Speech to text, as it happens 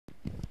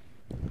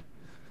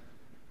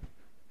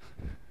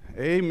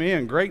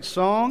Amen. Great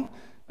song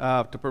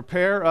to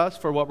prepare us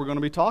for what we're going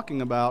to be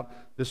talking about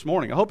this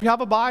morning. I hope you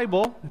have a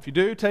Bible. If you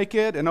do, take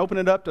it and open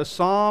it up to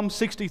Psalm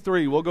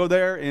 63. We'll go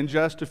there in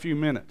just a few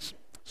minutes.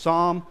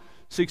 Psalm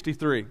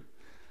 63.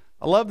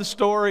 I love the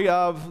story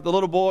of the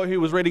little boy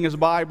who was reading his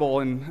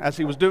Bible, and as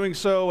he was doing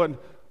so, an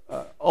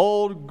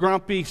old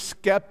grumpy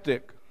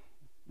skeptic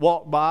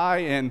walked by,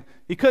 and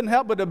he couldn't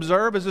help but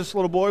observe as this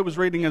little boy was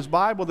reading his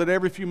Bible that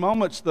every few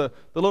moments the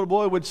little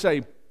boy would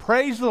say,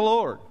 "Praise the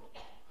Lord."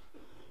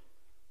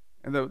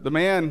 And the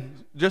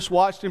man just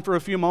watched him for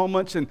a few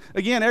moments, and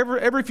again,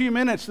 every few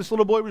minutes, this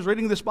little boy was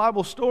reading this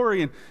Bible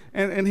story,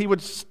 and he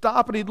would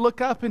stop and he'd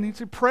look up and he'd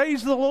say,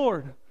 "Praise the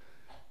Lord."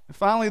 And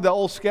finally, the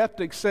old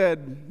skeptic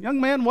said, "Young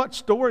man, what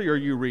story are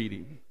you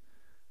reading?"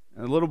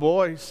 And the little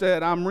boy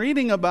said, "I'm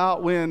reading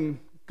about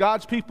when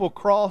God's people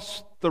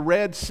crossed the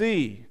Red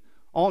Sea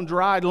on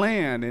dry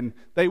land, and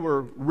they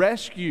were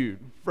rescued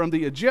from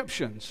the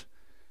Egyptians."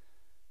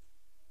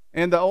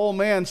 And the old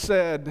man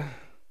said,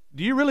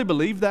 "Do you really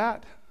believe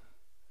that?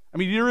 I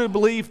mean, do you really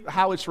believe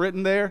how it's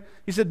written there?"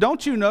 He said,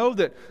 "Don't you know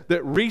that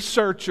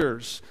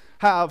researchers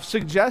have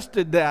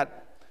suggested that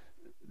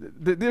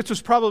this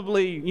was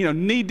probably,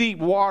 knee-deep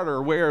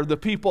water where the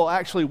people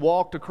actually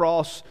walked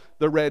across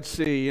the Red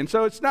Sea. And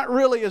so it's not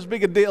really as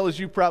big a deal as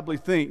you probably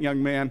think,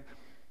 young man."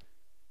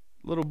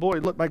 Little boy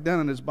looked back down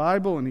in his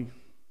Bible and he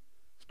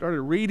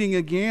started reading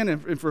again.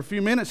 And for a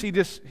few minutes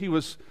he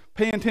was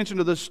paying attention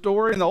to the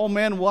story. And the old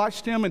man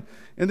watched him. And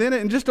then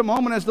in just a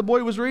moment, as the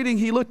boy was reading,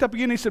 he looked up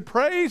again and he said,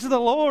 "Praise the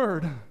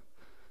Lord."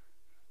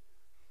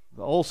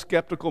 The old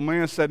skeptical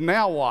man said,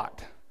 "Now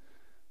what?"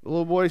 The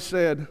little boy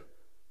said,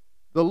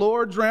 "The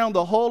Lord drowned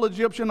the whole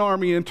Egyptian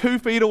army in 2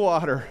 feet of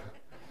water."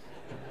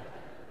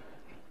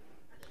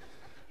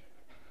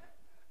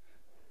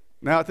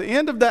 Now, at the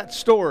end of that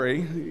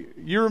story,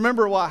 you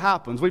remember what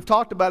happens. We've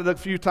talked about it a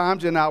few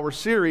times in our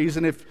series,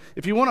 and if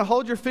you want to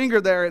hold your finger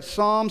there at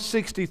Psalm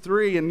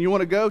 63 and you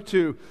want to go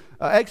to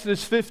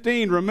Exodus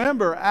 15,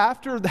 remember,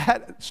 after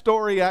that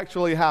story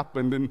actually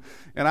happened,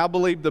 and I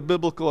believe the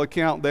biblical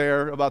account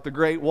there about the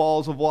great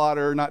walls of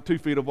water, not 2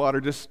 feet of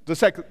water, just to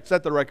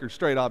set the record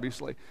straight,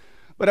 obviously.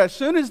 But as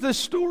soon as this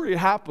story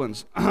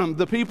happens,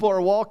 the people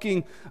are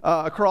walking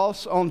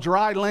across on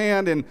dry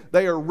land, and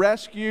they are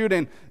rescued,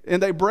 and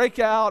they break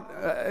out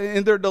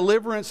in their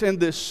deliverance in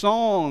this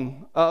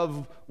song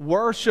of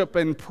worship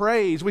and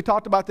praise. We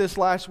talked about this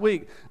last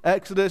week,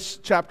 Exodus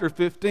chapter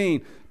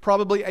 15,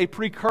 probably a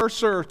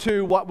precursor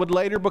to what would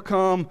later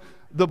become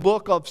the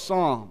book of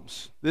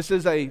Psalms. This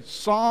is a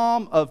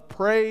psalm of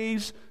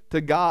praise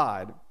to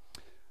God.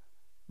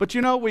 But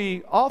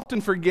we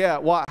often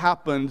forget what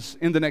happens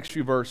in the next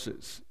few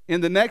verses.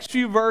 In the next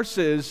few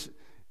verses,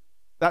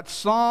 that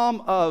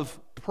psalm of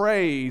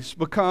praise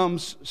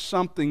becomes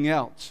something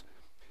else.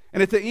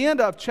 And at the end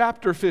of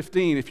chapter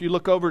 15, if you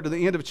look over to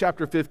the end of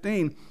chapter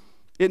 15,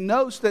 it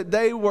notes that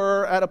they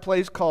were at a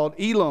place called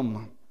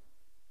Elam.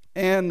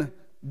 And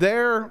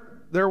there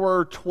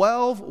were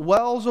 12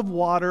 wells of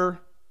water,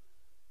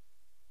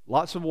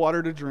 lots of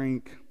water to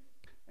drink.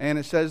 And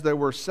it says there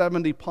were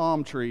 70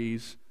 palm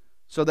trees.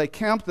 So they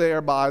camped there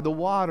by the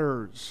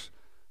waters.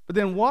 But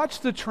then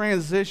watch the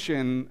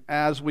transition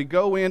as we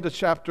go into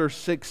chapter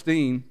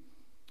 16.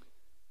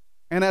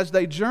 And as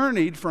they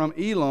journeyed from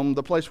Elam,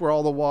 the place where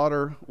all the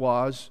water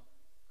was,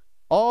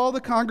 all the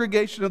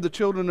congregation of the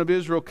children of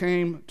Israel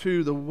came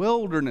to the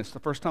wilderness. The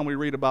first time we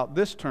read about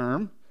this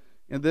term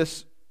in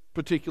this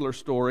particular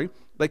story,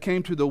 they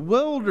came to the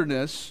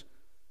wilderness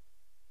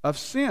of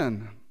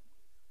Sin,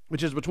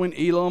 which is between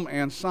Elam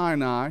and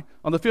Sinai,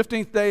 on the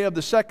 15th day of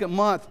the second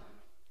month,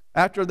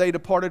 after they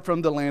departed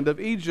from the land of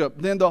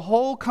Egypt. Then the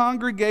whole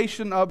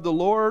congregation of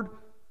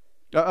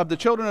the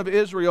children of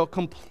Israel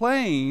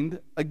complained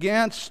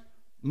against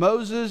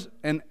Moses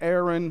and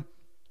Aaron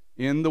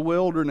in the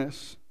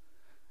wilderness.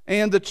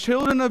 And the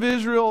children of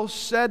Israel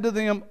said to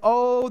them,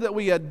 "Oh, that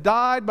we had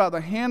died by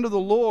the hand of the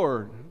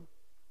Lord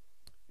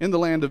in the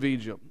land of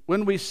Egypt,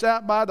 when we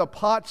sat by the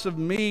pots of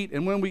meat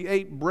and when we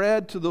ate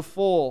bread to the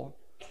full.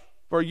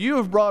 For you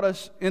have brought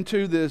us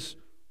into this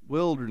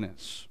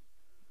wilderness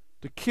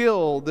to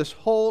kill this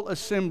whole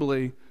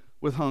assembly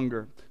with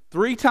hunger."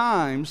 3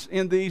 times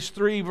in these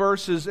 3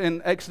 verses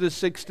in Exodus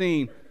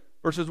 16,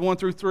 verses 1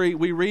 through 3,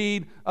 we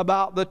read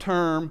about the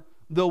term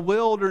the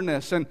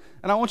wilderness. And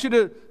I want you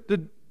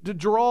to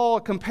draw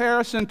a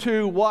comparison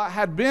to what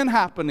had been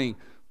happening.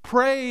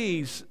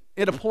 Praise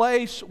in a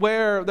place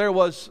where there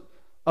was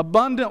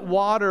abundant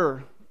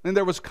water, and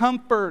there was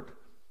comfort,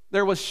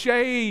 there was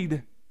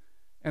shade,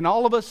 and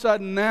all of a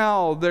sudden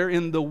now they're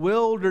in the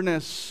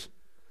wilderness.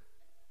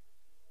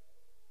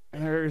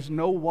 And there is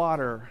no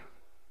water.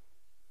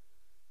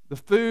 The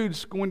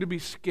food's going to be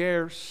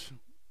scarce.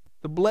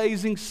 The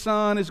blazing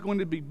sun is going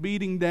to be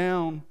beating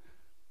down.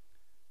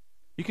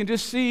 You can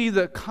just see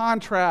the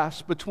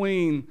contrast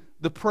between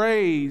the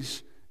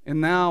praise and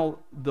now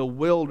the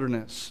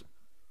wilderness.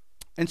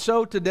 And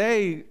so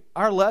today,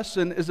 our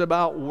lesson is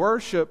about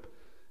worship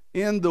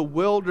in the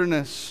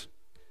wilderness.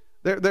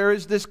 There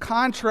is this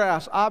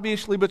contrast,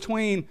 obviously,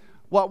 between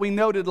what we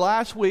noted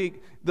last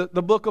week, the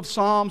book of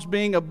Psalms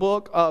being a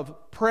book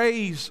of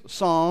praise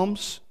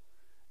psalms.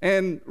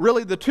 And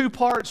really the two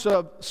parts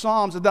of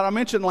Psalms that I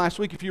mentioned last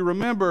week, if you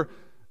remember,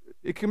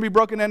 it can be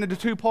broken down into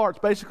two parts.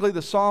 Basically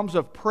the Psalms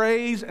of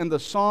praise and the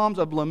Psalms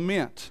of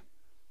lament.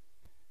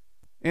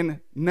 And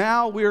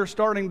now we're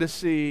starting to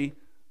see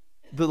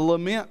the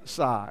lament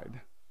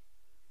side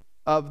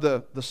of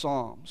the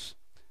Psalms.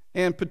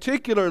 And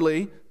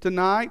particularly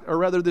tonight, or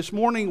rather this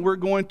morning, we're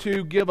going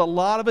to give a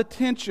lot of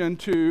attention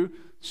to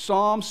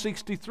Psalm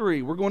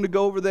 63. We're going to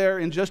go over there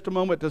in just a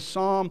moment to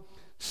Psalm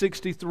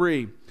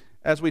 63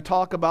 as we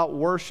talk about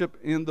worship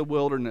in the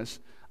wilderness.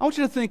 I want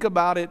you to think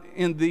about it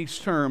in these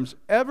terms.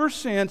 Ever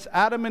since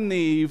Adam and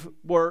Eve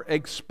were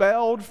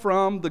expelled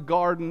from the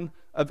Garden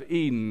of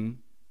Eden,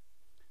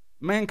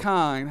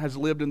 mankind has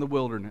lived in the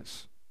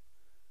wilderness.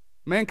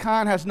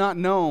 Mankind has not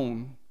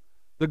known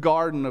the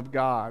garden of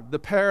God, the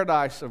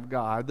paradise of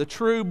God, the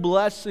true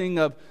blessing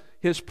of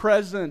His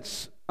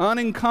presence,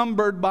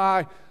 unencumbered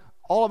by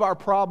all of our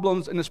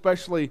problems and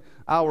especially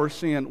our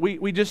sin.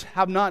 We just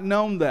have not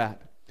known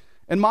that.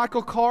 And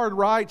Michael Card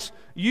writes,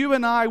 you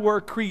and I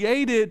were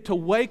created to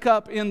wake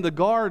up in the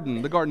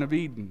Garden of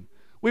Eden.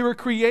 We were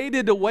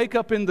created to wake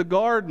up in the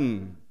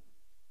garden.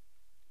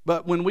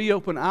 But when we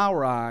open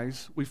our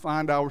eyes, we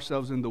find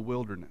ourselves in the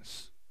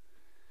wilderness.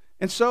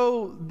 And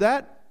so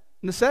that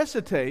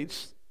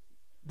necessitates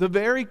the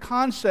very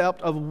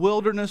concept of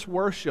wilderness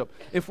worship.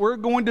 If we're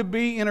going to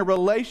be in a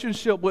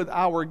relationship with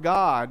our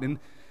God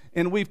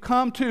and we've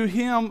come to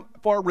Him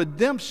for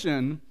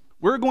redemption,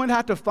 we're going to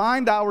have to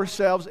find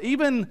ourselves,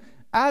 even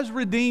as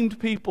redeemed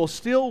people,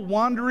 still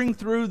wandering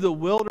through the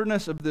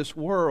wilderness of this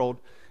world.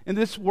 And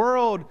this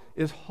world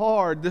is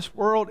hard. This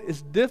world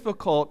is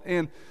difficult.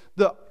 And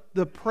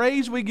the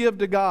praise we give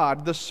to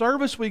God, the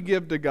service we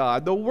give to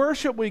God, the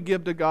worship we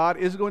give to God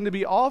is going to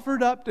be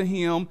offered up to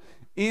Him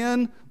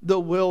in the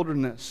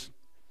wilderness.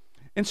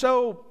 And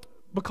so,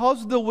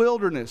 because the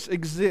wilderness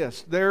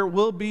exists, there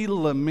will be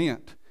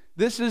lament.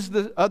 This is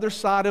the other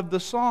side of the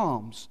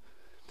Psalms.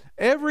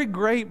 Every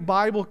great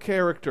Bible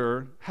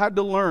character had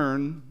to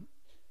learn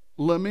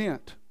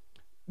lament.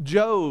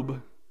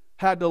 Job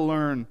had to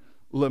learn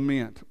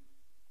lament.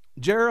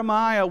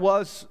 Jeremiah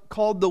was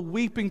called the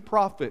weeping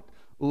prophet,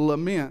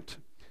 lament.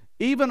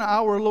 Even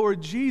our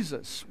Lord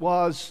Jesus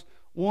was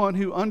one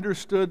who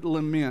understood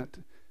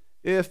lament.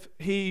 If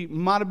He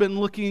might have been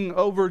looking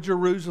over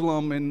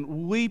Jerusalem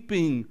and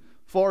weeping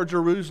for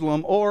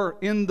Jerusalem, or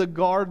in the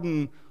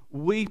garden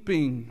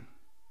weeping,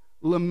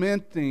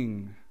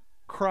 lamenting,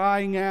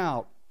 crying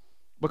out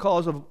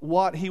because of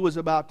what He was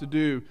about to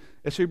do,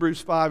 as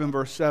Hebrews 5 and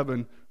verse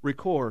 7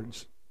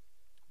 records.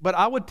 But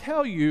I would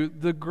tell you,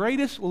 the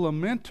greatest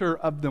lamenter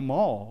of them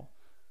all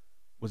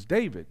was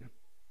David.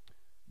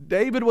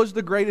 David was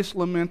the greatest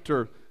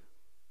lamenter.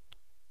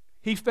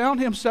 He found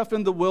himself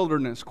in the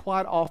wilderness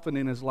quite often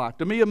in his life.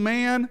 To me, a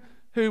man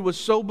who was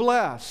so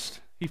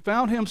blessed, he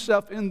found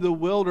himself in the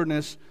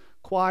wilderness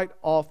quite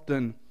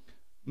often.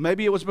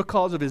 Maybe it was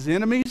because of his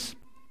enemies.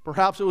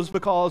 Perhaps it was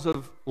because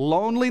of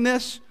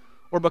loneliness,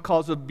 or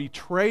because of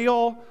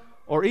betrayal,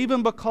 or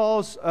even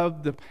because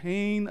of the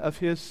pain of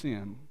his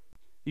sin.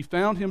 He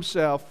found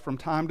himself from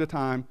time to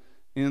time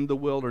in the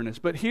wilderness.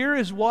 But here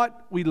is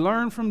what we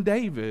learn from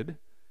David,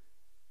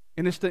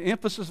 and it's the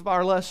emphasis of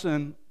our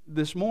lesson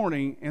this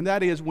morning, and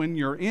that is, when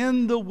you're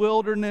in the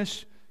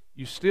wilderness,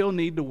 you still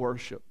need to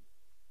worship.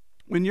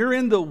 When you're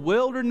in the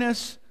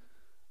wilderness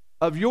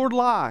of your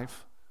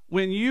life,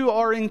 when you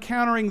are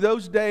encountering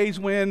those days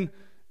when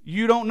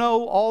you don't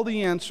know all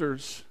the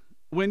answers,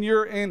 when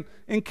you're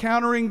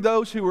encountering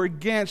those who are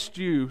against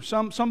you,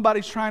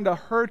 somebody's trying to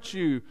hurt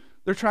you,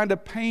 they're trying to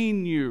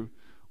pain you,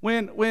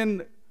 when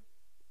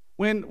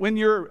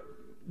your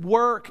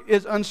work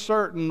is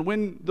uncertain,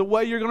 when the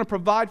way you're going to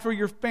provide for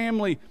your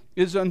family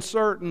is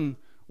uncertain,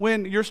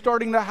 when you're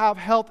starting to have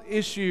health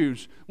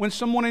issues, when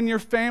someone in your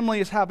family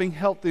is having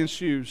health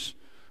issues,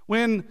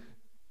 when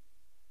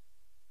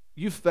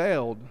you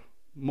failed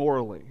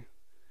morally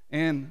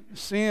and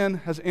sin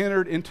has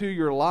entered into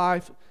your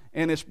life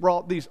and it's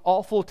brought these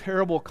awful,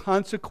 terrible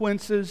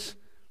consequences,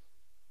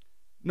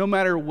 no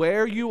matter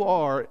where you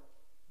are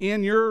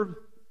in your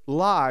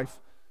life,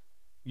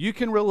 you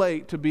can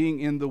relate to being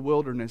in the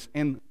wilderness.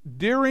 And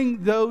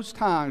during those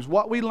times,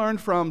 what we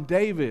learned from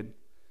David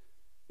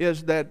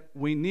is that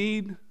we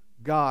need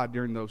God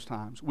during those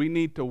times. We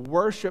need to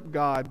worship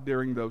God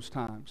during those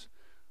times.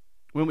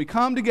 When we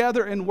come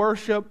together and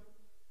worship,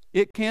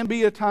 it can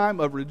be a time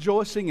of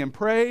rejoicing and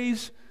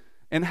praise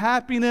and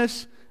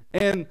happiness,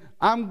 and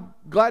I'm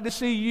glad to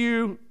see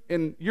you,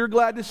 and you're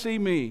glad to see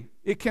me.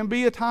 It can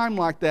be a time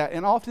like that,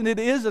 and often it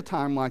is a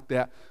time like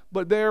that,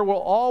 but there will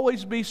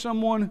always be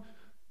someone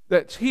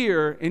that's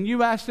here, and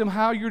you ask them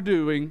how you're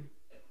doing,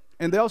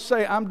 and they'll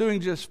say, I'm doing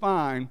just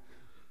fine,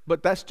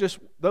 but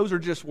those are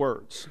just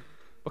words,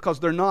 because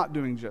they're not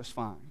doing just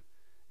fine.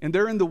 And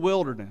they're in the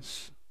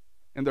wilderness,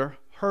 and they're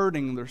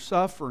hurting, and they're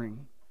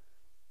suffering.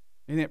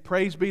 And yet,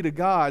 praise be to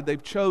God,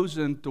 they've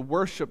chosen to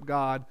worship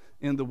God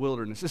in the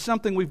wilderness. It's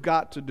something we've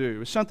got to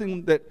do. It's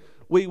something that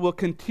we will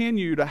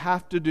continue to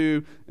have to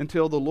do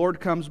until the Lord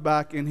comes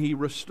back and He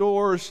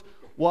restores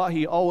what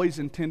He always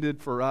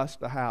intended for us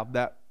to have,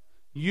 that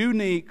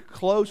unique,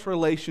 close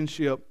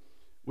relationship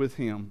with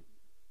Him.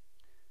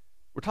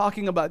 We're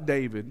talking about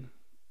David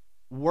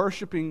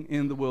worshiping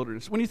in the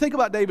wilderness. When you think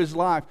about David's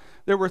life,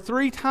 there were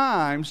 3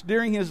 times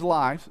during his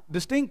life,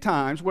 distinct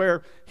times,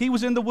 where he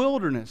was in the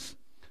wilderness.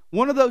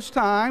 One of those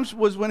times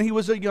was when he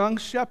was a young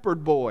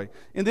shepherd boy.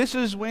 And this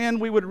is when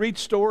we would read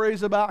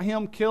stories about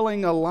him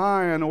killing a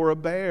lion or a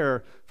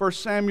bear. 1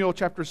 Samuel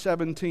chapter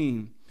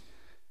 17.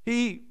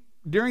 He,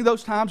 during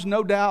those times,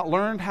 no doubt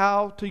learned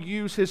how to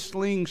use his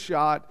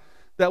slingshot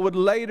that would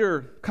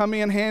later come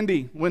in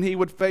handy when he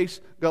would face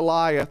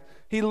Goliath.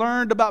 He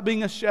learned about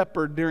being a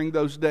shepherd during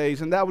those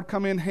days, and that would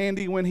come in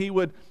handy when he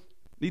would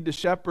need to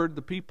shepherd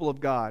the people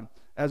of God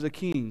as a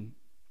king.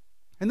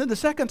 And then the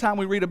second time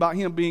we read about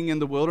him being in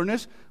the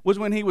wilderness was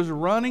when he was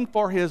running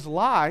for his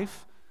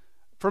life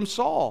from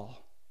Saul.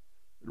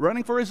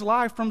 Running for his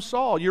life from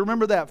Saul. You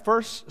remember that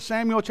 1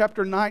 Samuel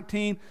chapter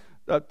 19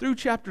 through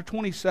chapter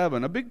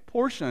 27. A big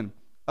portion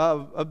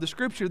of the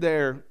scripture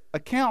there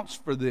accounts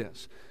for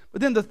this. But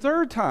then the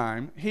third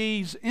time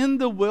he's in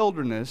the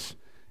wilderness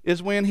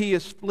is when he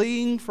is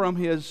fleeing from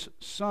his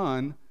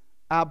son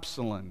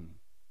Absalom.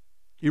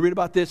 You read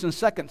about this in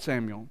 2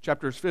 Samuel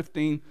chapters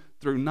 15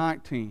 through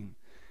 19.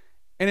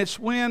 And it's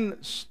when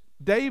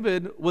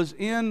David was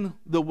in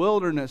the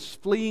wilderness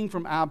fleeing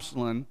from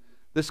Absalom,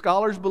 the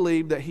scholars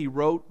believe that he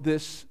wrote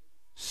this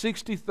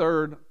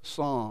 63rd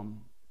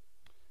Psalm.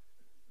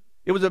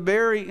 It was a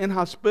very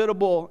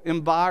inhospitable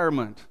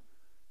environment.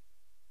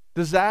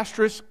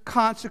 Disastrous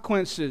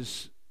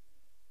consequences,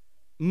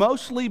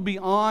 mostly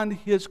beyond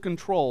his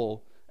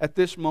control at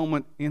this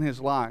moment in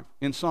his life,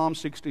 in Psalm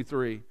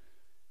 63.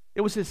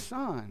 It was his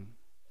son,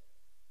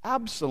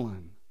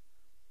 Absalom,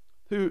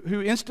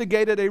 who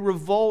instigated a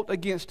revolt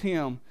against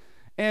him.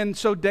 And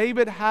so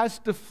David has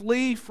to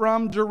flee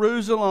from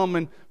Jerusalem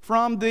and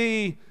from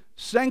the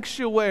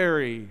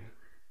sanctuary,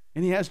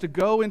 and he has to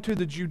go into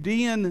the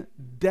Judean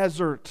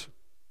desert.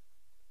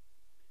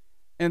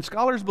 And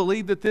scholars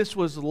believe that this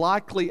was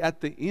likely at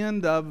the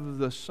end of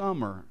the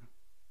summer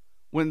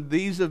when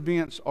these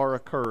events are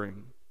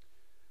occurring.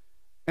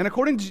 And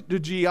according to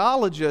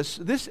geologists,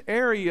 this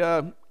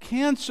area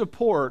can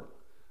support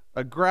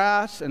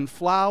grass and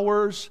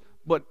flowers,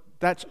 but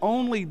that's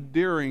only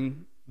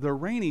during the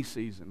rainy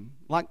season.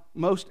 Like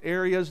most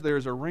areas,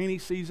 there's a rainy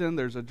season,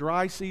 there's a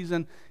dry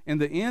season, and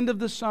the end of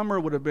the summer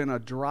would have been a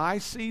dry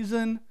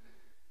season,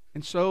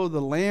 and so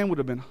the land would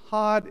have been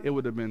hot, it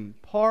would have been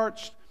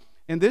parched.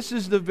 And this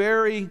is the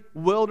very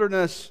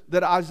wilderness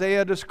that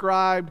Isaiah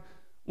described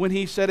when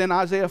he said in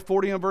Isaiah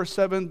 40 and verse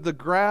 7, the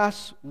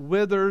grass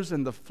withers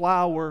and the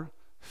flower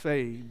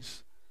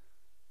fades.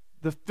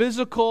 The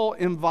physical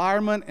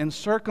environment and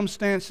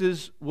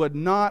circumstances would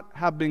not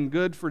have been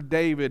good for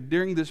David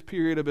during this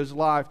period of his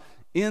life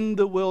in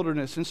the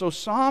wilderness. And so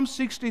Psalm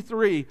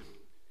 63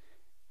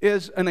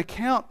 is an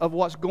account of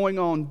what's going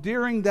on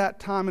during that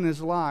time in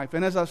his life.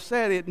 And as I've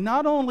said, it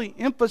not only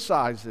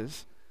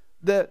emphasizes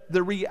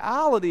the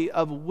reality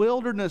of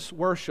wilderness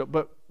worship,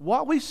 but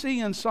what we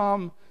see in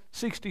Psalm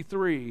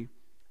 63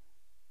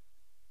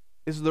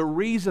 is the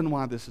reason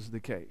why this is the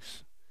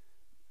case.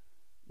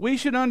 We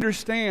should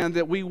understand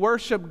that we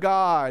worship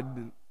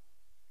God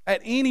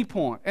at any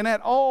point and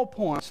at all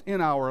points in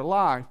our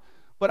life,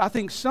 but I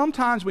think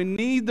sometimes we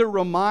need the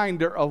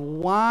reminder of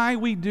why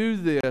we do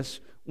this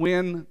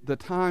when the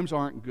times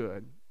aren't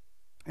good.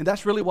 And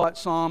that's really what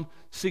Psalm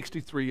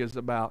 63 is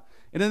about.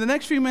 And in the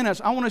next few minutes,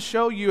 I want to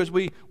show you, as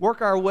we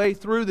work our way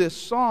through this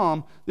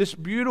psalm, this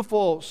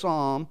beautiful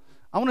psalm,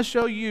 I want to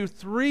show you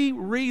 3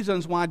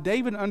 reasons why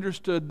David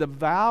understood the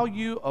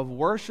value of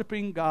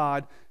worshiping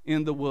God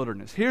in the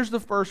wilderness. Here's the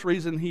first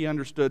reason he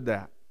understood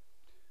that.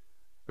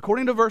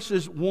 According to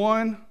verses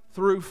 1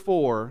 through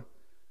 4,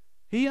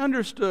 he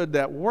understood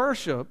that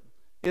worship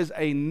is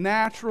a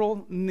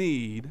natural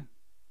need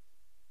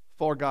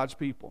for God's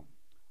people.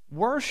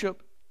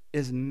 Worship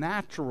is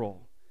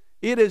natural.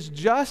 It is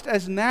just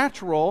as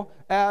natural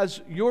as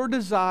your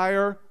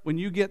desire when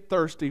you get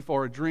thirsty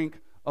for a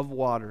drink of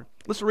water.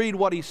 Let's read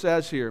what he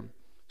says here.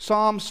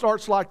 Psalm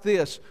starts like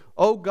this.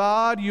 "O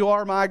God, you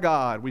are my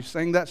God." We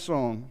sang that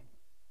song.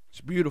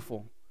 It's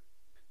beautiful.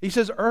 He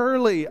says,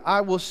 "Early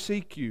I will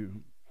seek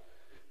you."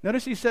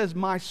 Notice he says,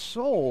 "My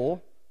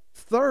soul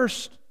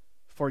thirsts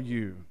for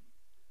you.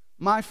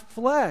 My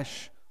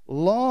flesh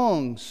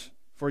longs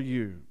for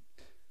you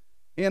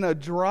in a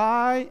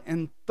dry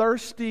and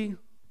thirsty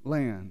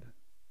land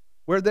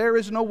where there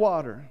is no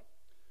water.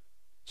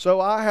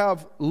 So I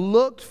have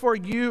looked for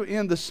you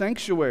in the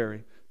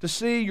sanctuary to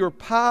see your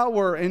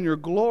power and your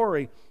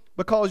glory,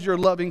 because your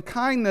loving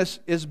kindness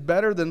is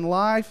better than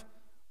life.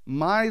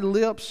 My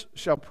lips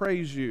shall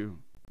praise you.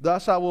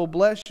 Thus I will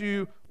bless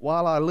you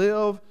while I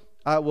live.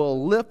 I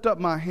will lift up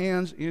my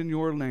hands in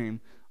your name."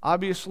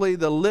 Obviously,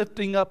 the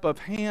lifting up of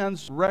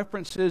hands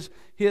references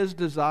his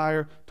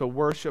desire to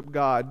worship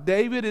God.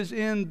 David is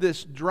in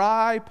this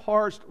dry,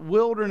 parched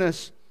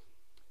wilderness,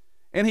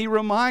 And he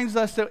reminds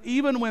us that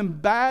even when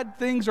bad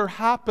things are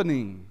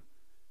happening,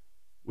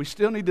 we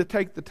still need to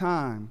take the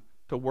time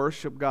to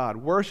worship God.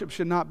 Worship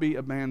should not be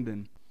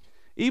abandoned.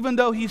 Even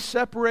though he's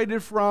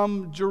separated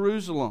from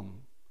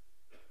Jerusalem,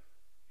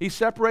 he's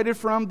separated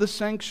from the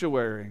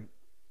sanctuary,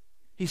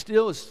 he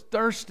still is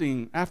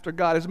thirsting after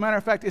God. As a matter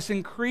of fact, it's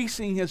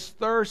increasing his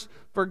thirst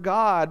for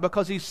God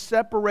because he's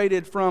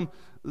separated from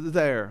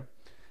there.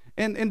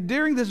 And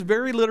during this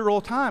very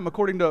literal time,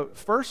 according to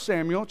 1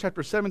 Samuel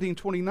chapter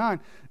 17:29,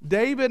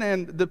 David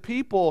and the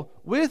people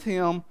with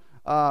him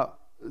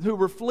who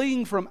were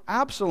fleeing from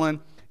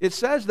Absalom, it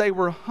says they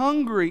were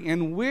hungry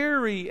and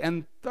weary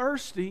and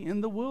thirsty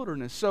in the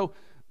wilderness. So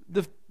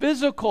the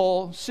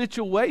physical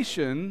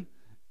situation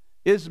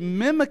is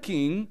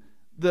mimicking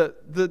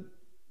the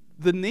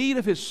need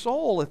of his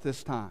soul at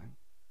this time.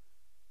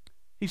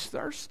 He's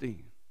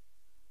thirsty.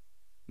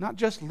 Not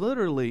just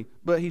literally,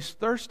 but he's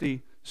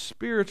thirsty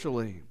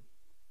spiritually.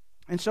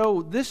 And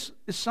so this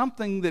is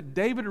something that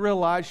David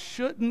realized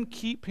shouldn't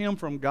keep him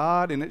from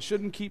God, and it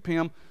shouldn't keep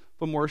him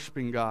from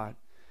worshiping God.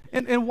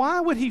 And why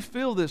would he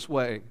feel this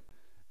way,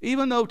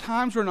 even though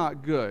times were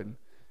not good?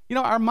 You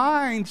know, our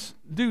minds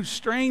do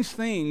strange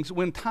things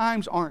when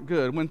times aren't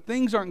good, when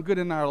things aren't good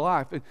in our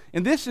life.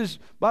 And this is,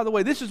 by the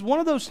way, this is one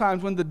of those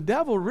times when the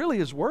devil really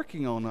is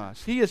working on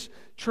us. He is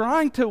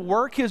trying to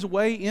work his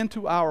way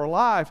into our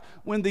life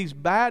when these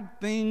bad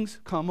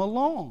things come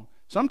along.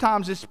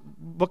 Sometimes it's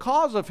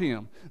because of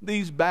him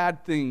these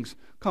bad things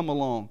come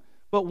along.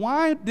 But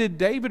why did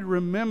David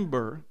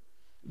remember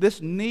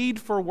this need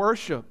for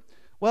worship?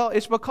 Well,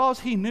 it's because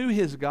he knew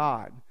his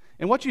God.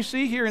 And what you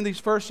see here in these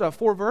first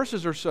 4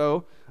 verses or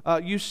so,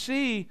 you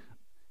see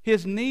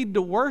his need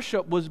to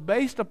worship was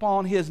based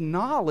upon his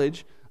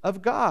knowledge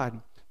of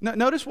God.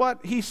 Notice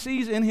what he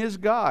sees in his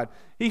God.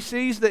 He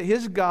sees that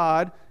his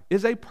God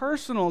is a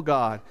personal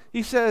God.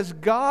 He says,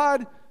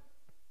 God,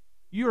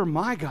 you're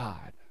my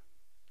God.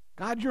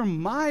 God, you're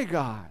my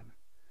God.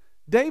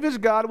 David's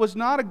God was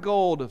not a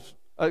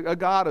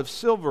God of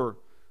silver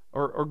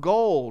or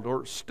gold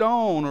or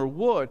stone or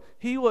wood.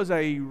 He was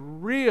a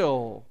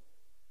real,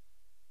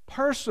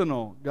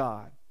 personal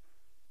God.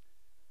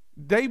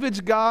 David's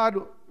God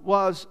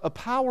was a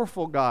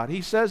powerful God.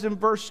 He says in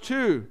verse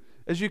 2,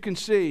 as you can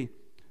see,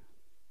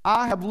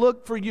 I have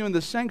looked for you in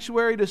the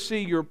sanctuary to see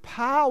your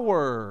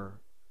power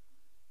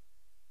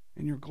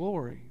and your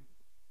glory.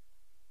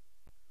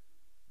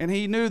 And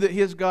he knew that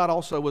his God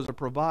also was a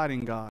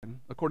providing God.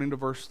 According to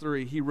verse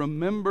 3, he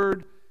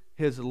remembered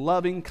his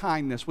loving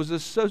kindness, was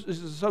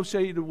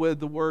associated with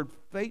the word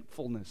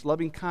faithfulness.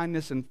 Loving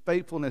kindness and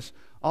faithfulness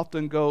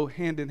often go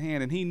hand in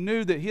hand. And he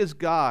knew that his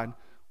God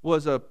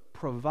was a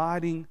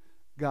providing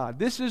God.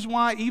 This is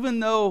why, even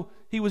though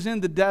he was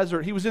in the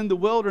desert, he was in the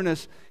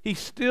wilderness, he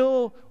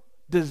still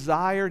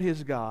desired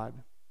his God.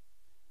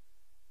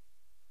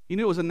 He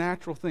knew it was a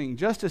natural thing.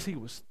 Just as he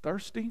was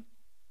thirsty,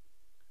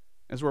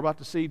 as we're about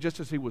to see, just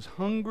as he was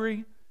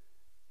hungry,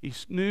 he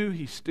knew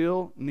he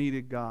still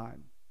needed God.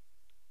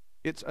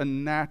 It's a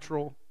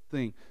natural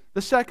thing.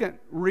 The second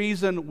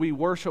reason we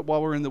worship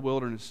while we're in the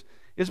wilderness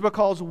is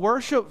because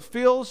worship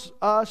fills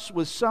us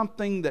with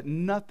something that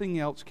nothing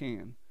else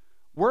can.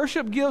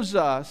 Worship gives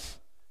us,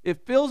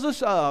 it fills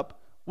us up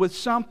with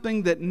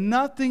something that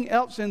nothing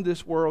else in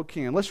this world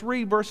can. Let's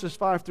read verses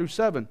 5 through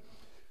 7.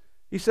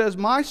 He says,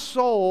 my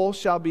soul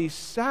shall be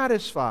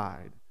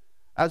satisfied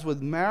as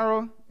with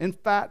marrow and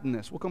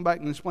fatness. We'll come back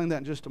and explain that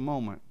in just a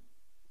moment.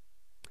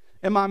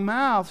 And my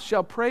mouth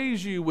shall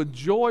praise you with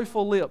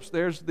joyful lips.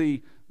 There's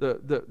the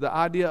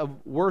idea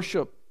of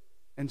worship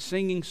and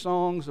singing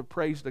songs of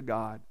praise to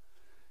God.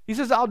 He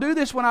says, I'll do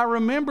this when I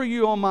remember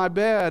you on my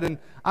bed, and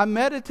I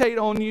meditate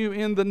on you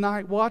in the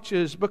night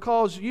watches,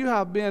 because you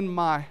have been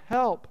my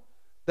help.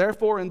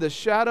 Therefore, in the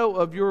shadow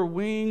of your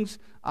wings,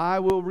 I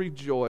will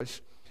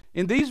rejoice.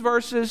 In these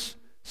verses,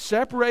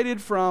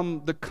 separated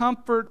from the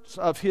comforts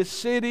of his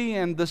city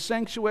and the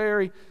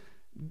sanctuary,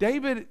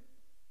 David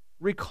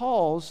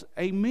recalls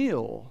a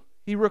meal.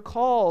 He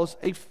recalls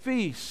a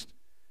feast.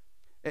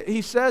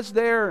 He says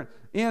there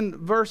in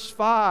verse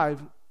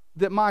 5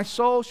 that my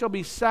soul shall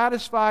be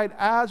satisfied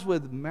as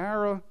with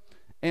marrow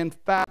and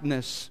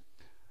fatness.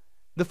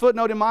 The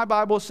footnote in my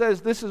Bible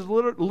says this is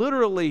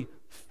literally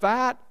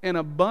fat and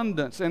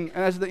abundance. And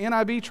as the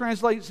NIV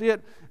translates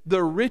it,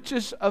 the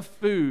richest of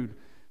food.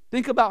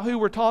 Think about who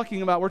we're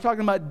talking about. We're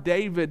talking about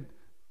David.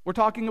 We're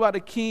talking about a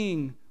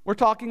king. We're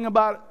talking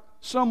about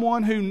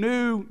someone who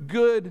knew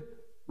good,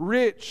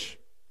 rich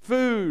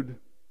food.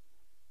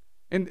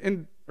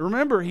 And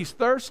remember, he's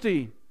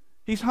thirsty.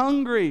 He's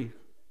hungry.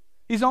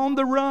 He's on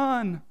the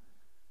run.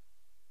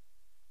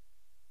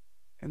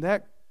 And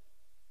that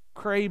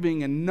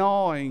craving and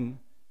gnawing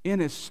in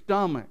his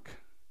stomach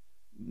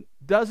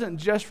doesn't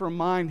just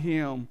remind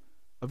him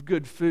of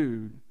good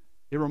food.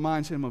 It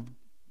reminds him of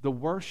the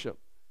worship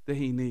that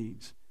he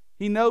needs.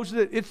 He knows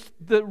that it's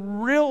the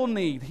real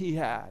need he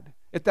had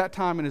at that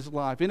time in his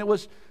life. And it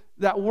was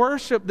that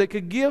worship that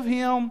could give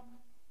him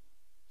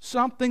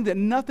something that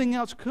nothing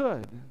else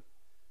could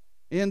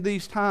in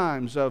these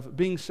times of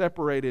being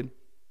separated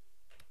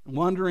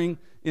wandering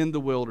in the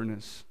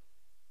wilderness.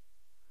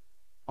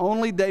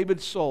 Only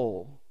David's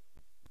soul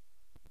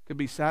could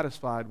be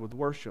satisfied with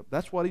worship.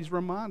 That's what he's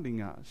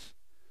reminding us.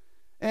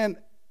 And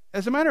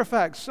as a matter of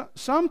fact,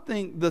 some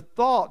think the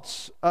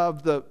thoughts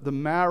of the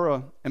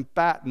marrow and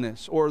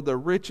fatness or the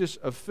richest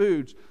of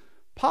foods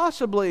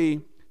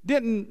possibly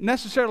didn't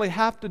necessarily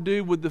have to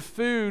do with the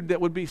food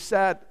that would be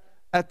set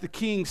at the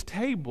king's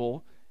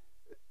table.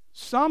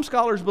 Some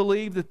scholars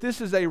believe that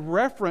this is a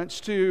reference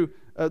to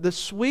the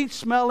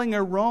sweet-smelling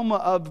aroma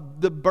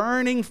of the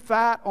burning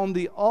fat on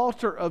the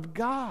altar of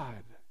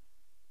God.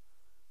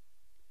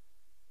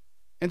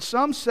 And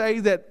some say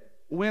that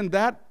when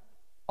that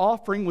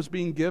offering was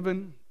being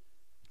given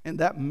and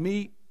that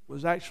meat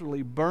was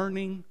actually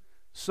burning,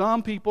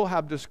 some people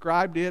have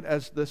described it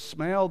as the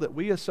smell that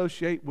we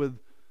associate with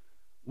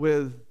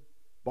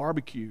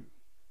barbecue,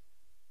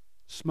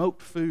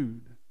 smoked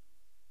food.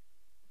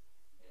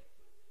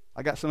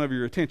 I got some of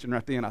your attention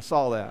right then. I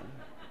saw that.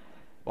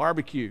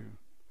 Barbecue.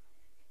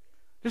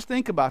 Just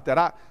think about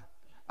that.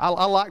 I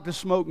like to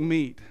smoke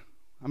meat.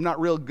 I'm not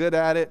real good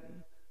at it.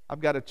 I've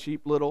got a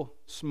cheap little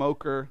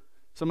smoker.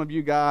 Some of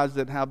you guys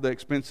that have the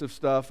expensive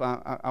stuff,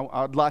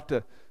 I'd like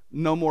to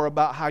know more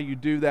about how you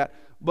do that.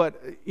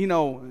 But, you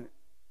know,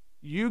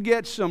 you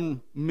get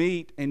some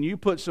meat and you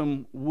put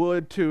some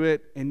wood to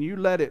it and you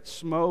let it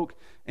smoke,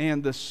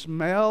 and the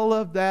smell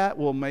of that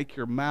will make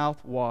your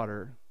mouth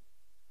water.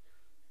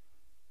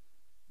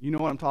 You know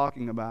what I'm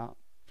talking about.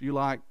 If you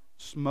like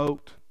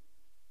smoked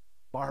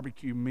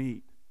barbecue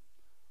meat.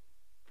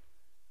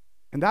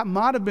 And that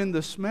might have been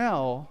the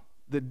smell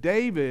that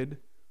David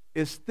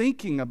is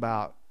thinking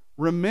about,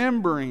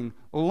 remembering,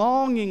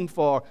 longing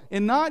for,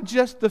 and not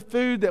just the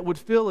food that would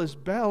fill his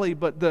belly,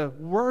 but the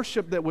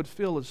worship that would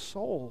fill his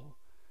soul.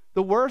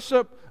 The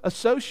worship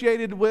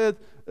associated with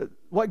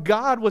what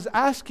God was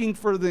asking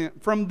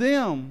from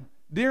them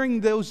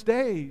during those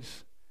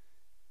days.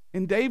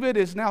 And David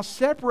is now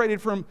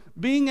separated from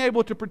being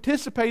able to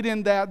participate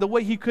in that the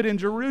way he could in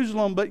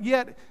Jerusalem, but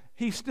yet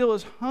he still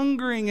is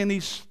hungering and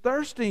he's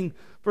thirsting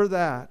for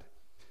that.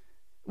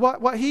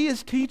 What he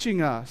is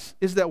teaching us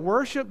is that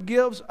worship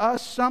gives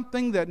us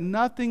something that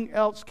nothing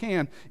else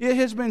can. It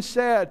has been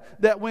said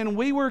that when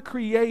we were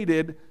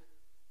created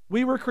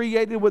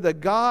with a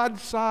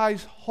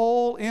God-sized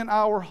hole in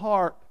our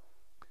heart,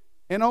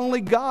 and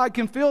only God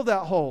can fill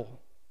that hole.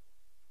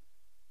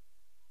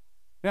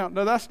 Now,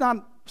 that's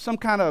not some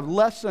kind of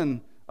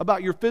lesson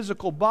about your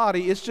physical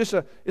body.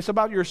 It's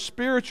about your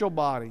spiritual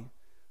body.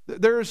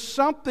 There is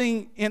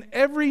something in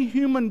every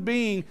human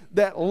being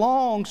that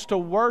longs to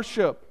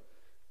worship.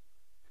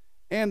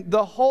 And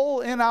the hole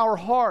in our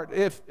heart,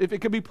 if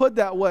it could be put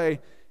that way,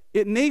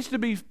 it needs to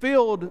be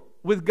filled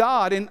with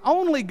God. And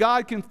only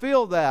God can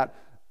fill that.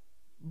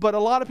 But a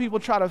lot of people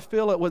try to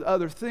fill it with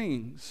other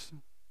things.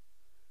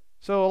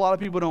 So a lot of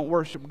people don't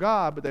worship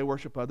God, but they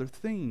worship other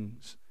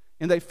things.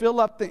 And they fill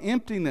up the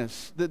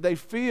emptiness that they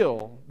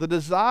feel, the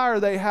desire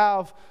they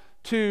have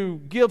to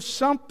give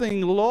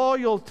something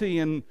loyalty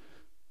and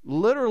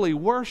literally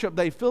worship.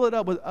 They fill it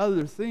up with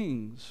other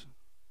things.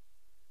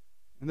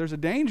 And there's a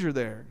danger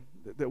there,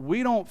 that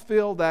we don't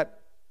fill that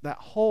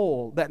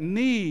hole, that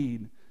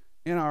need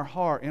in our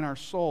heart, in our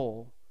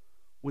soul,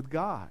 with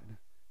God.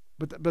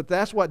 But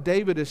that's what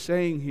David is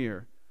saying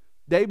here.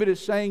 David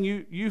is saying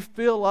you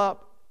fill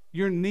up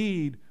your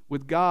need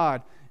with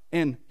God.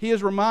 And he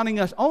is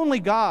reminding us only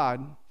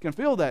God can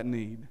fill that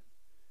need.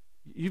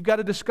 You've got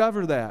to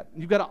discover that.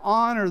 You've got to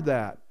honor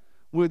that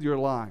with your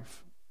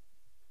life.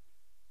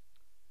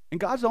 And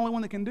God's the only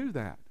one that can do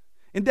that.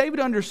 And David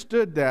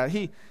understood that.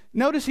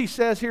 Notice he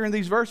says here in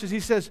these verses,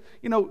 he says,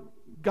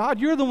 God,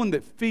 you're the one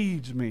that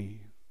feeds me.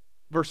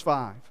 Verse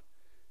 5.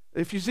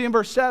 If you see in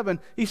verse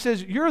 7, he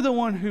says, you're the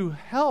one who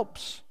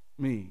helps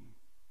me.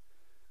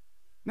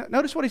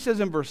 Notice what he says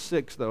in verse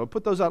 6, though. I'll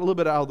put those out a little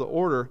bit out of the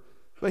order.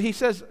 But he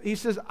says,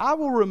 I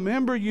will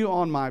remember you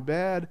on my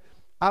bed.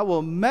 I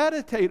will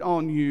meditate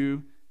on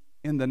you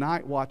in the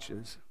night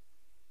watches.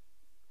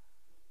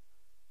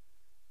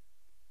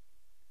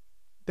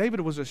 David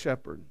was a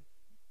shepherd.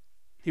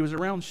 He was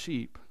around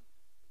sheep.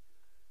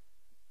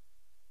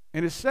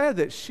 And it's said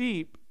that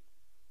sheep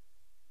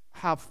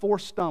have 4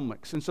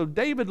 stomachs. And so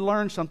David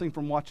learned something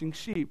from watching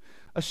sheep.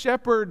 A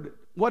shepherd,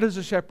 what does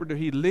a shepherd do?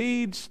 He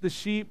leads the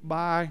sheep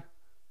by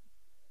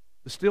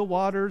the still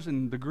waters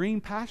and the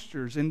green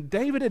pastures. And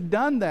David had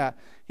done that.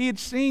 He had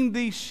seen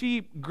these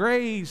sheep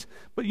graze.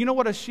 But you know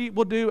what a sheep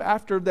will do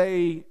after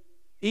they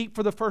eat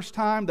for the first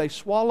time? They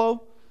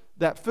swallow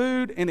that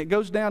food and it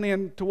goes down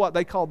into what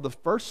they call the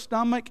first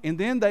stomach. And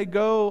then they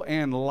go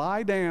and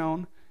lie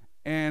down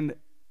and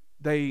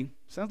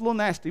sounds a little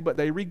nasty, but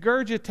they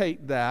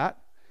regurgitate that.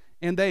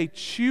 And they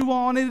chew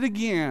on it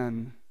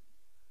again.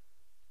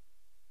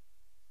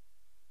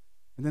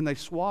 And then they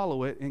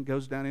swallow it and it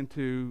goes down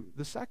into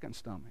the second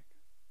stomach.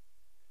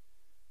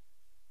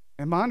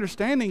 And my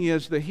understanding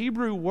is the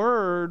Hebrew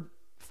word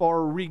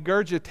for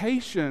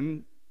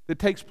regurgitation that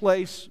takes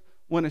place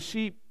when a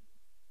sheep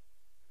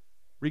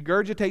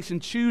regurgitates and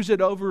chews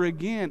it over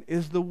again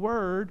is the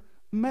word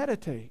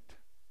meditate.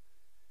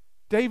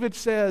 David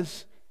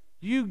says,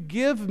 you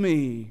give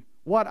me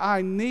what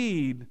I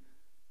need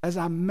as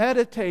I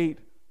meditate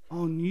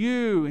on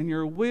you and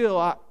your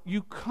will.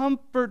 You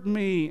comfort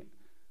me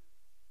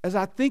as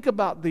I think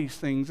about these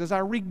things, as I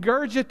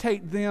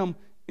regurgitate them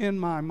in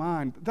my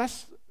mind.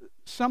 That's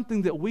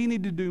something that we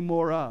need to do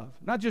more of.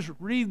 Not just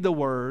read the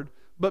Word,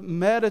 but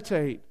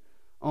meditate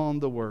on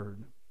the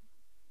Word.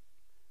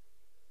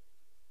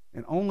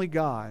 And only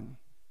God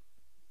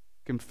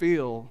can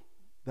fill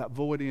that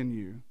void in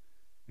you.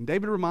 And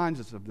David reminds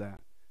us of that.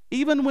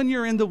 Even when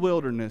you're in the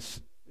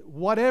wilderness,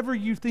 whatever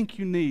you think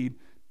you need,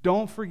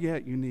 don't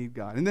forget you need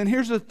God. And then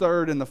here's the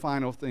third and the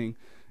final thing.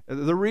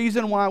 The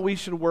reason why we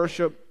should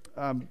worship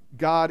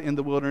God in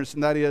the wilderness,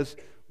 and that is,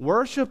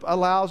 worship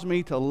allows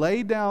me to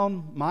lay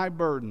down my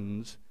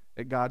burdens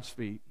at God's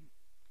feet.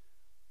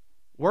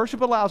 Worship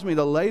allows me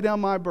to lay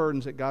down my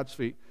burdens at God's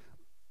feet.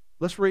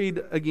 Let's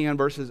read again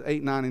verses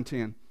 8, 9, and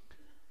 10.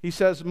 He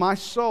says, my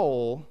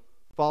soul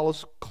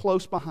follows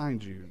close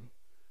behind you,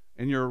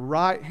 and your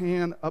right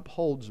hand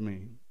upholds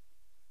me.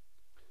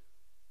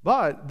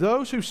 But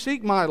those who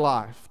seek my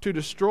life to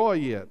destroy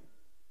it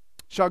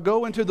shall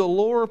go into the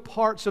lower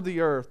parts of the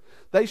earth.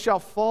 They shall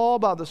fall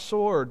by the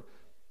sword.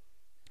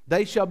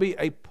 They shall be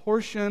a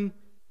portion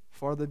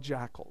for the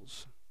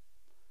jackals.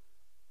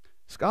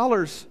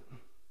 Scholars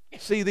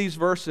see these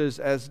verses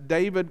as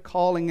David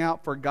calling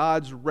out for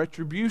God's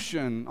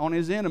retribution on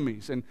his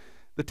enemies. And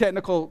the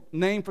technical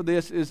name for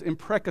this is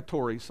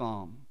imprecatory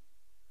psalm.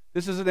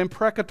 This is an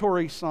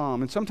imprecatory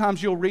psalm. And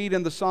sometimes you'll read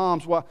in the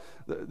Psalms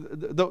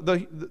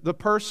the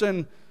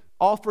person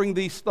offering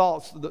these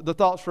thoughts, the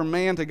thoughts from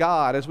man to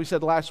God. As we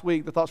said last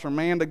week, the thoughts from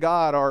man to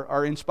God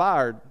are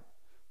inspired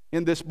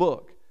in this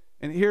book.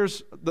 And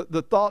here's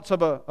the thoughts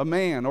of a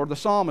man or the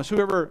psalmist,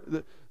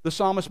 whoever the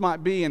psalmist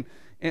might be. And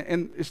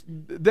it's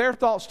their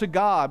thoughts to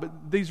God,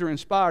 but these are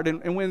inspired.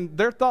 And when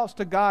their thoughts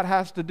to God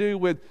has to do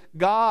with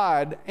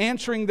God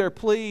answering their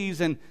pleas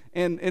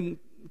and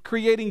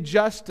creating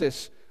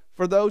justice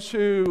for those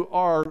who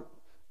are,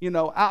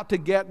 out to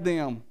get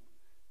them.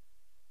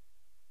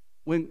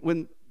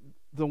 When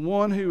the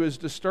one who is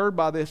disturbed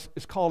by this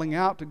is calling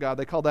out to God,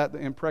 they call that the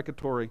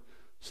imprecatory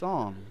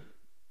psalm.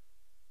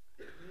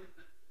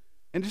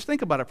 And just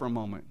think about it for a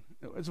moment.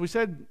 As we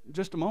said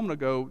just a moment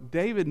ago,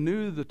 David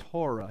knew the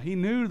Torah. He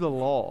knew the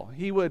law.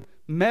 He would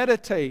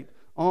meditate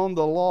on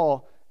the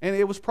law. And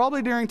it was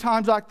probably during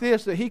times like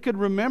this that he could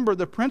remember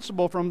the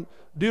principle from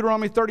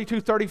Deuteronomy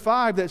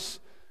 32:35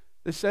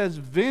 that says,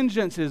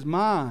 vengeance is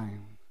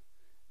mine.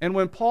 And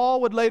when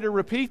Paul would later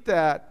repeat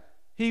that,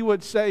 he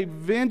would say,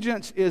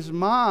 vengeance is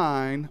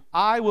mine,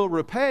 I will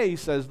repay,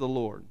 says the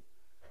Lord.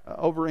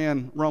 Over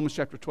in Romans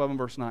chapter 12 and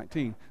verse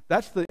 19.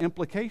 That's the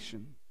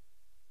implication.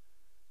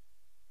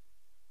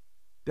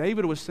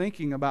 David was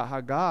thinking about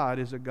how God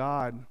is a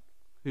God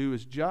who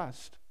is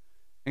just.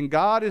 And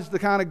God is the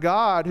kind of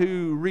God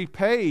who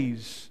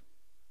repays.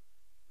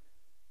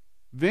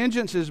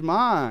 Vengeance is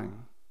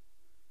mine,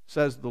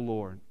 says the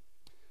Lord.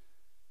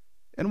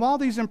 And while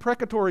these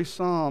imprecatory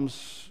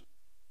psalms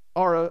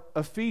are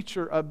a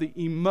feature of the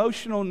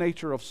emotional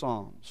nature of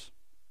psalms,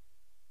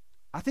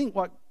 I think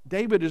what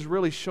David is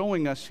really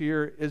showing us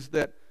here is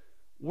that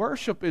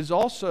worship is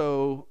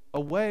also a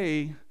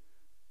way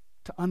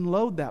to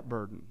unload that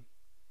burden.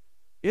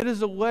 It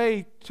is a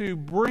way to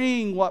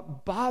bring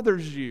what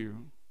bothers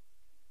you,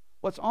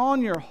 what's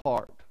on your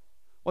heart,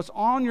 what's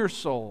on your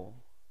soul,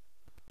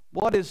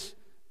 what is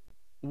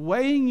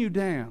weighing you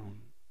down,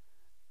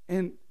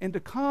 and to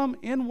come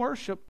in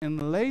worship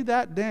and lay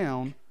that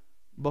down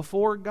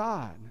before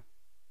God.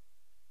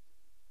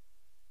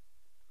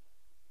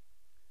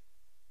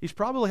 He's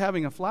probably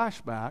having a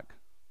flashback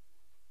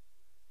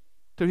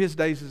to his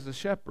days as a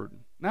shepherd.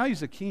 Now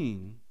he's a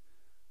king,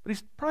 but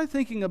he's probably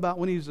thinking about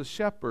when he was a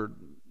shepherd,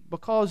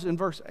 because in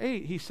verse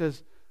 8 he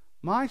says,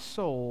 my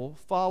soul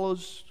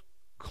follows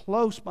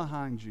close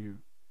behind you.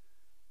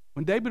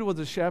 When David was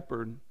a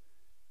shepherd,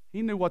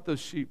 he knew what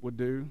those sheep would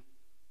do.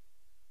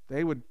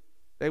 They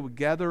would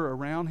gather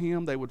around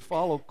him. They would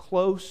follow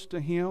close to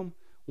him.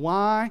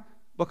 Why?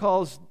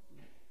 Because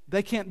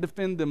they can't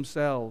defend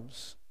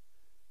themselves.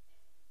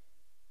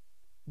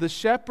 The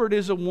shepherd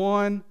is a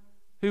one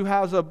who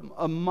has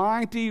a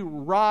mighty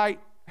right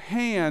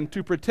hand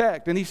to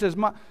protect. And he says,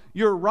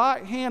 your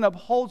right hand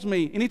upholds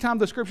me. Anytime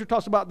the scripture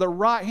talks about the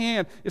right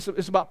hand,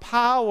 it's about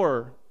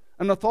power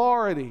and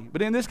authority.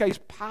 But in this case,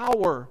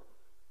 power.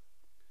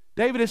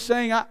 David is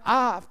saying,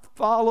 I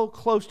follow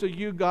close to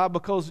you, God,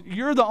 because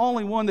you're the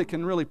only one that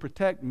can really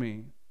protect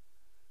me.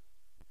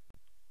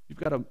 You've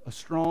got a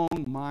strong,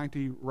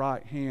 mighty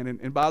right hand.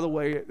 And by the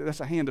way,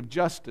 that's a hand of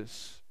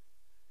justice.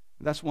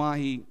 That's why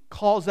he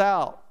calls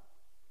out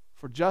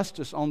for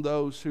justice on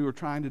those who are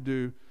trying to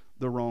do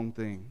the wrong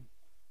thing.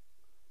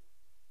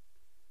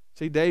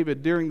 See,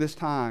 David, during this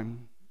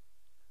time,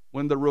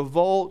 when the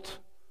revolt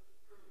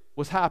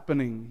was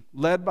happening,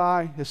 led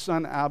by his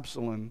son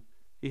Absalom,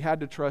 he had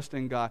to trust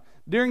in God.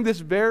 During this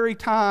very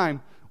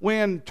time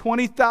when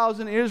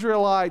 20,000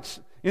 Israelites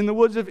in the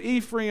woods of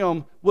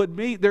Ephraim would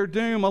meet their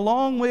doom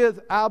along with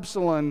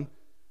Absalom,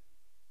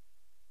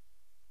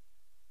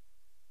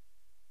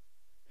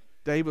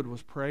 David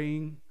was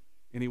praying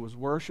and he was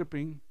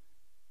worshiping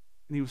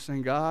and he was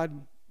saying,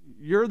 God,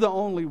 you're the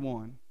only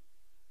one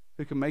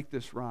who can make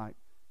this right.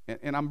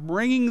 And I'm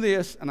bringing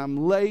this and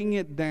I'm laying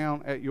it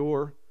down at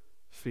your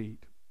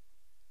feet.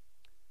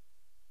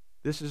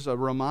 This is a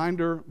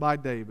reminder by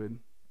David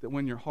that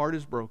when your heart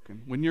is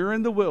broken, when you're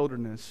in the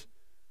wilderness,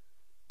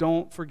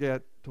 don't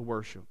forget to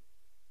worship.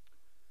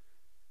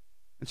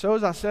 And so,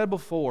 as I said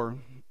before,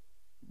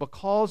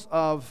 because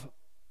of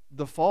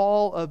the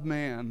fall of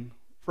man,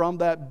 from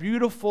that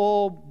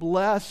beautiful,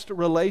 blessed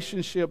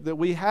relationship that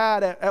we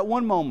had at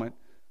one moment,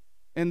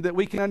 and that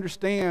we can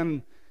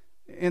understand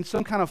in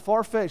some kind of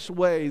far-fetched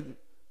way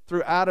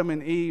through Adam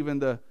and Eve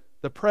and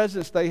the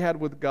presence they had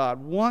with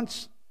God.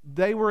 Once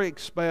they were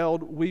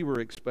expelled, we were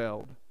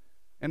expelled.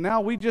 And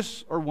now we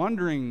just are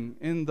wandering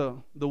in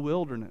the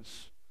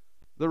wilderness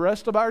the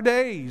rest of our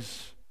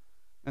days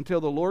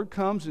until the Lord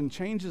comes and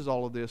changes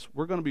all of this.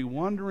 We're going to be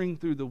wandering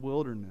through the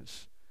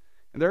wilderness.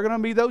 And there are going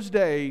to be those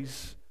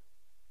days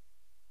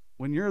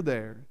when you're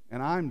there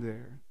and I'm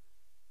there.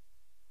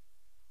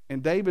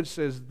 And David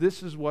says,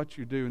 this is what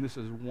you do and this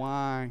is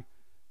why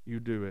you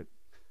do it.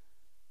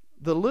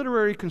 The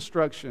literary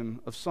construction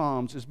of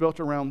Psalms is built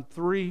around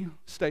three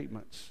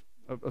statements.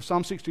 Of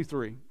Psalm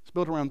 63, it's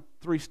built around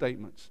three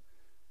statements.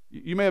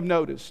 You may have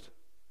noticed,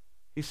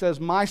 he says,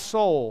 my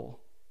soul,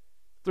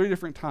 3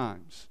 different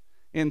times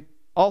in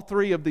all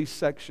 3 of these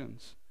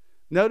sections.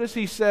 Notice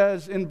he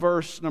says in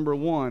verse number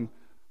 1,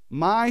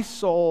 my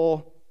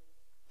soul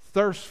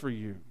thirsts for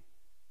you.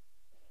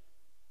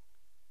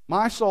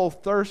 My soul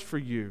thirsts for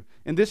you.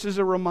 And this is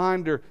a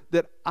reminder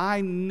that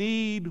I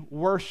need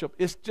worship.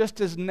 It's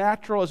just as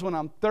natural as when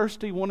I'm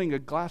thirsty wanting a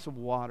glass of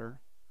water.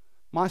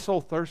 My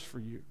soul thirsts for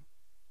you.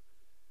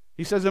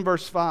 He says in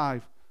verse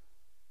 5,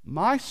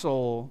 my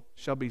soul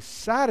shall be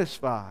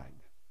satisfied.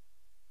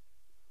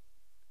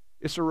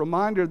 It's a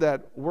reminder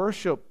that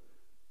worship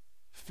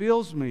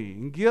fills me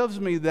and gives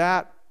me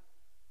that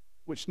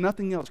which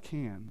nothing else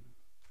can.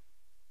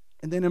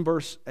 And then in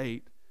verse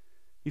 8,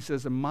 he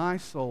says, and my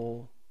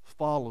soul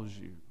follows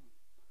you.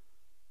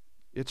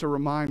 It's a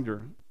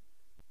reminder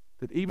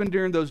that even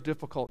during those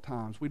difficult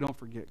times, we don't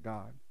forget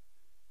God.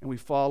 And we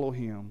follow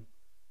Him.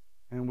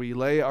 And we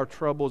lay our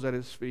troubles at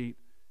His feet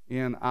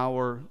in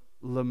our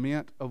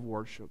lament of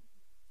worship.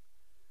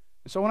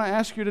 And so I want to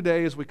ask you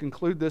today as we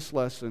conclude this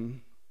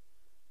lesson,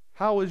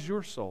 how is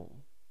your soul?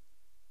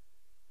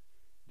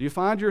 Do you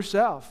find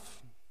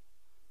yourself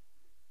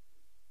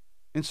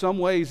in some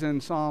ways in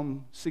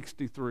Psalm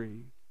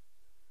 63?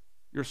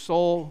 Your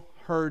soul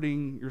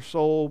hurting, your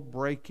soul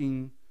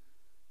breaking.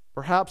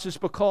 Perhaps it's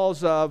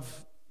because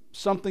of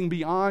something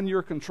beyond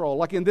your control.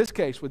 Like in this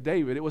case with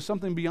David, it was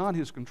something beyond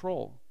his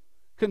control.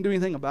 Couldn't do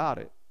anything about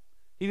it.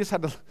 He just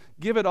had to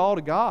give it all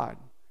to God.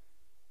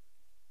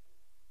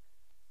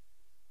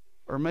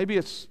 Or maybe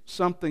it's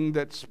something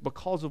that's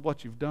because of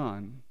what you've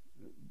done.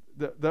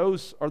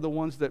 Those are the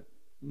ones that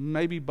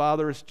maybe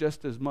bother us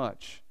just as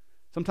much.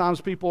 Sometimes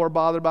people are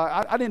bothered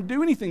by, I didn't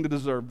do anything to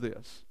deserve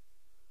this.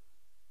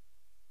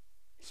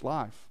 It's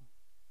life.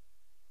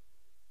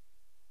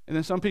 And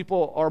then some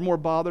people are more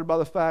bothered by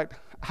the fact,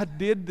 I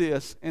did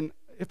this, and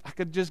if I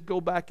could just go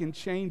back and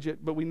change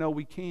it, but we know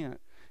we can't.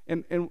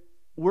 And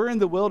we're in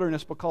the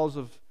wilderness because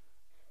of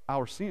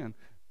our sin.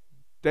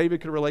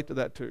 David could relate to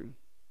that too.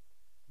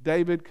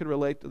 David could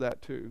relate to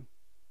that too.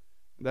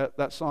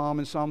 That psalm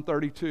in Psalm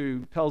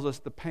 32 tells us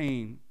the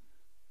pain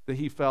that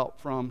he felt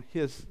from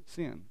his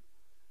sin.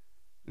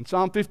 And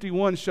Psalm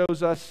 51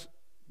 shows us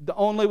the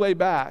only way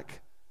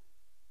back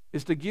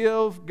is to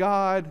give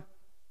God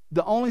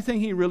the only thing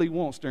He really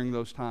wants during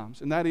those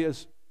times, and that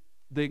is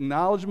the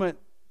acknowledgement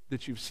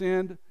that you've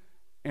sinned,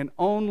 and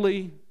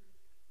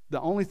the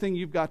only thing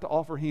you've got to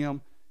offer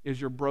Him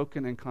is your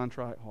broken and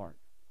contrite heart.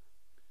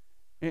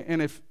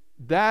 And if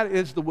that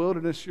is the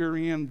wilderness you're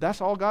in,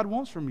 that's all God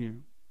wants from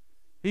you.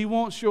 He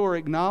wants your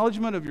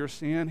acknowledgement of your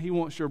sin. He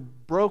wants your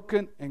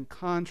broken and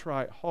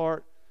contrite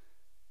heart.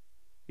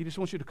 He just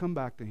wants you to come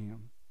back to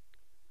Him.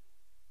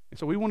 And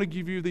so we want to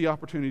give you the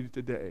opportunity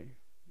today,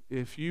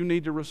 if you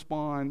need to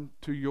respond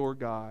to your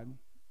God,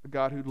 a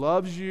God who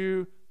loves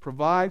you,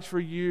 provides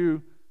for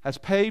you, has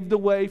paved the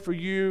way for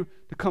you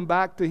to come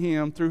back to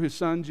Him through His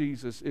Son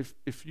Jesus.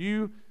 If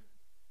you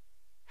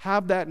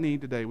have that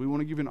need today, we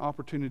want to give you an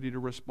opportunity to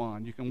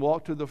respond. You can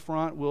walk to the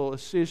front. We'll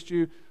assist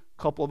you.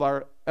 A couple of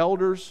our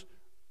elders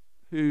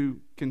who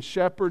can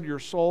shepherd your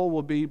soul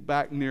will be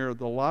back near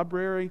the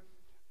library.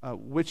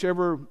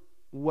 Whichever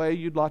way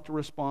you'd like to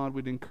respond,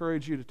 we'd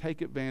encourage you to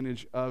take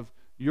advantage of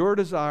your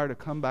desire to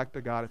come back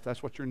to God if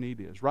that's what your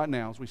need is. Right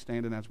now as we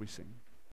stand and as we sing.